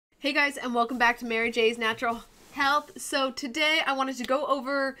Hey guys, and welcome back to Mary J's Natural Health. So today I wanted to go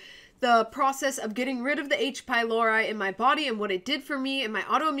over the process of getting rid of the H. pylori in my body and what it did for me and my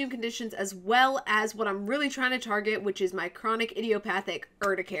autoimmune conditions, as well as what I'm really trying to target, which is my chronic idiopathic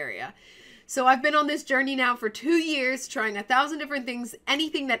urticaria. So I've been on this journey now for 2 years, trying 1,000 different things,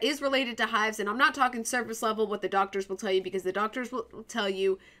 anything that is related to hives, and I'm not talking surface level what the doctors will tell you, because the doctors will tell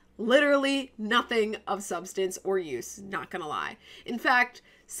you literally nothing of substance or use, not gonna lie. In fact,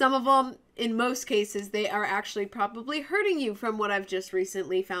 some of them, in most cases, they are actually probably hurting you from what I've just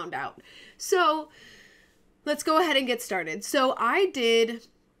recently found out. So let's go ahead and get started. So I did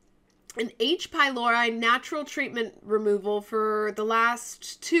an H. pylori natural treatment removal for the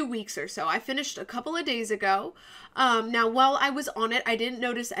last 2 weeks or so. I finished a couple of days ago. Now, while I was on it, I didn't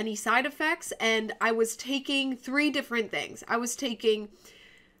notice any side effects, and I was taking 3 different things. I was taking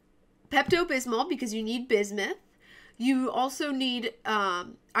Pepto-Bismol because you need bismuth. You also need,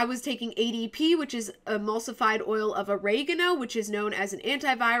 I was taking ADP, which is emulsified oil of oregano, which is known as an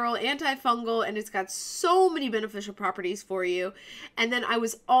antiviral, antifungal, and it's got so many beneficial properties for you. And then I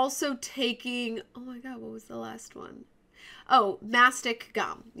was also taking, oh my God, what was the last one? Oh, mastic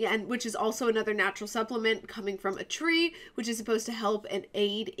gum, yeah, and which is also another natural supplement coming from a tree, which is supposed to help and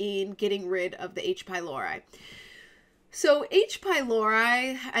aid in getting rid of the H. pylori. So H.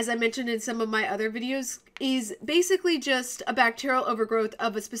 pylori, as I mentioned in some of my other videos, is basically just a bacterial overgrowth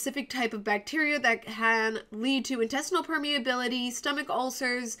of a specific type of bacteria that can lead to intestinal permeability, stomach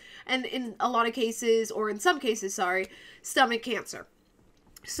ulcers, and in a lot of cases, or in some cases, sorry, stomach cancer.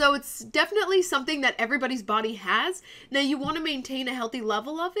 So it's definitely something that everybody's body has. Now you want to maintain a healthy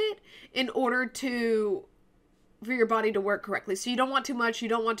level of it in order for your body to work correctly. So you don't want too much, you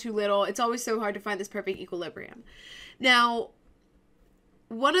don't want too little. It's always so hard to find this perfect equilibrium. Now,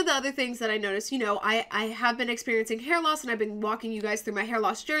 one of the other things that I noticed, I have been experiencing hair loss, and I've been walking you guys through my hair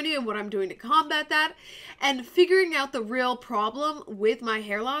loss journey and what I'm doing to combat that. And figuring out the real problem with my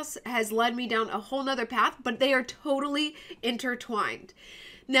hair loss has led me down a whole nother path, but they are totally intertwined.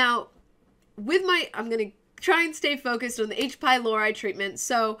 Now, I'm going to try and stay focused on the H. pylori treatment.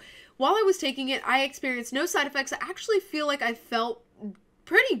 So while I was taking it, I experienced no side effects. I actually feel like I felt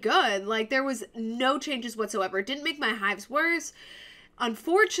pretty good. Like there was no changes whatsoever. It didn't make my hives worse.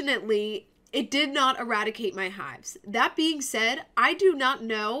 Unfortunately, it did not eradicate my hives. That being said, I do not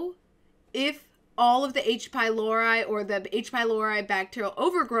know if all of the H. pylori or the H. pylori bacterial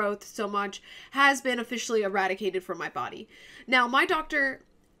overgrowth so much has been officially eradicated from my body. Now, my doctor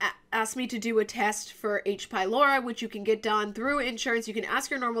asked me to do a test for H. pylori, which you can get done through insurance. You can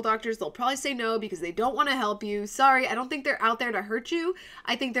ask your normal doctors. They'll probably say no because they don't want to help you. Sorry, I don't think they're out there to hurt you.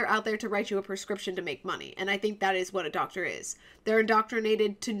 I think they're out there to write you a prescription to make money. And I think that is what a doctor is. They're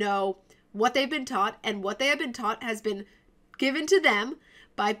indoctrinated to know what they've been taught, and what they have been taught has been given to them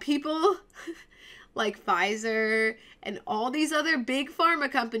by people like Pfizer and all these other big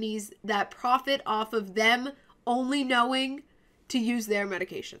pharma companies that profit off of them only knowing to use their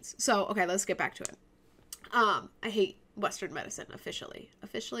medications. So, okay, let's get back to it. I hate Western medicine officially.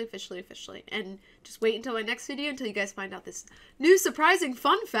 And just wait until my next video until you guys find out this new surprising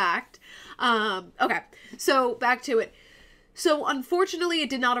fun fact. Okay, so back to it. So unfortunately, it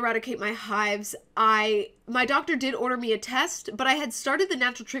did not eradicate my hives. My doctor did order me a test, but I had started the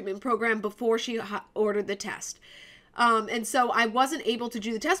natural treatment program before she ordered the test. And so I wasn't able to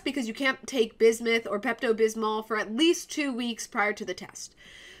do the test because you can't take bismuth or Pepto-Bismol for at least 2 weeks prior to the test.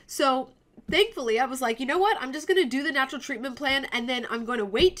 So thankfully I was like, you know what? I'm just going to do the natural treatment plan, and then I'm going to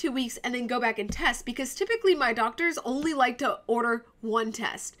wait 2 weeks and then go back and test, because typically my doctors only like to order one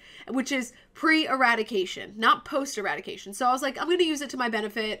test, which is pre-eradication, not post-eradication. So I was like, I'm going to use it to my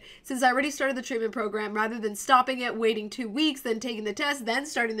benefit since I already started the treatment program, rather than stopping it, waiting 2 weeks, then taking the test, then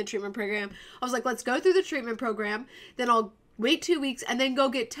starting the treatment program. I was like, let's go through the treatment program, then I'll wait 2 weeks and then go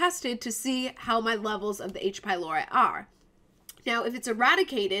get tested to see how my levels of the H. pylori are. Now, if it's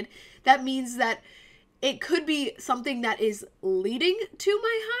eradicated, that means that it could be something that is leading to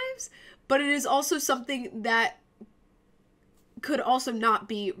my hives, but it is also something that could also not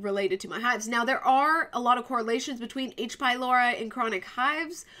be related to my hives. Now, there are a lot of correlations between H. pylori and chronic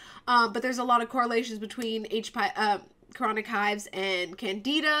hives, but there's a lot of correlations between chronic hives and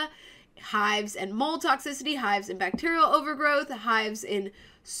candida, hives and mold toxicity, hives and bacterial overgrowth, hives in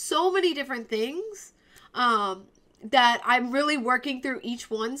so many different things. That I'm really working through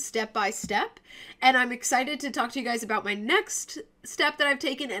each one step by step, and I'm excited to talk to you guys about my next step that I've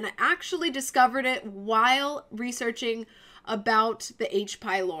taken, and I actually discovered it while researching about the H.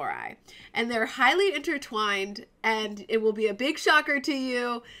 pylori, and they're highly intertwined, and it will be a big shocker to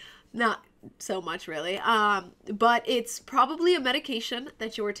you. Not so much really. But it's probably a medication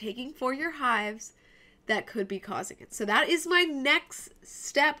that you're taking for your hives that could be causing it. So that is my next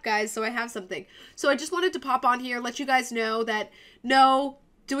step, guys. So I have something. So I just wanted to pop on here, let you guys know that no,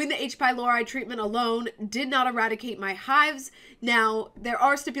 doing the H. pylori treatment alone did not eradicate my hives. Now, there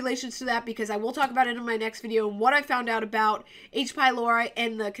are stipulations to that because I will talk about it in my next video and what I found out about H. pylori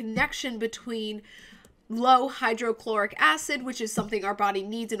and the connection between low hydrochloric acid, which is something our body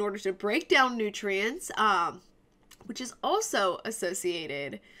needs in order to break down nutrients, which is also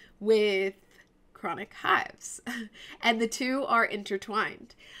associated with chronic hives. And the two are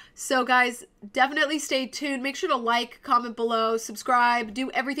intertwined. So guys, definitely stay tuned. Make sure to like, comment below, subscribe,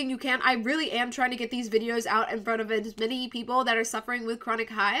 do everything you can. I really am trying to get these videos out in front of as many people that are suffering with chronic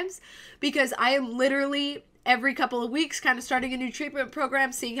hives, because I am literally every couple of weeks kind of starting a new treatment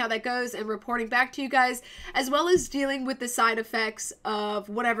program, seeing how that goes and reporting back to you guys, as well as dealing with the side effects of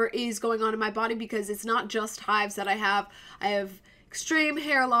whatever is going on in my body, because it's not just hives that I have. I have extreme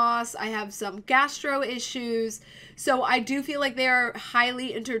hair loss, I have some gastro issues, so I do feel like they are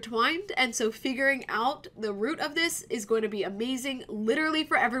highly intertwined, and so figuring out the root of this is going to be amazing, literally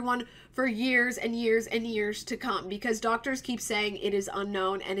for everyone, for years and years and years to come, because doctors keep saying it is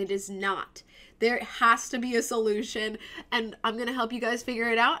unknown, and it is not. There has to be a solution, and I'm going to help you guys figure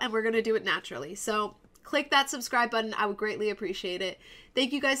it out, and we're going to do it naturally. So click that subscribe button. I would greatly appreciate it.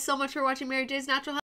 Thank you guys so much for watching Mary J's Natural Health.